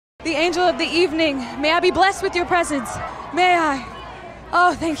The angel of the evening, may I be blessed with your presence. May I?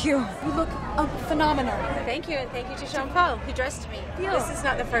 Oh, thank you. You look phenomenal. Thank you, and thank you to Jean-Paul, who dressed me. Deal. This is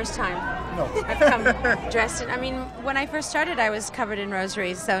not the first time I've come dressed in. I mean, when I first started, I was covered in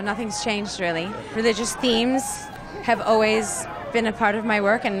rosaries, so nothing's changed, really. Religious themes have always been a part of my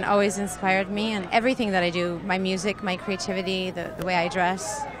work and always inspired me, and everything that I do, my music, my creativity, the way I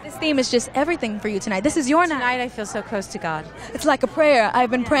dress. This theme is just everything for you tonight. This is your night. Tonight, I feel so close to God. It's like a prayer.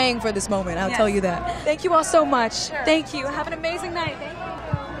 I've been praying for this moment. I'll tell you that. Thank you all so much. Sure. Thank you. Have an amazing night. Thank you.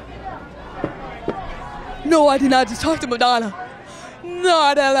 No, I did not just talk to Madonna. No,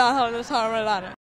 I did not talk to Madonna.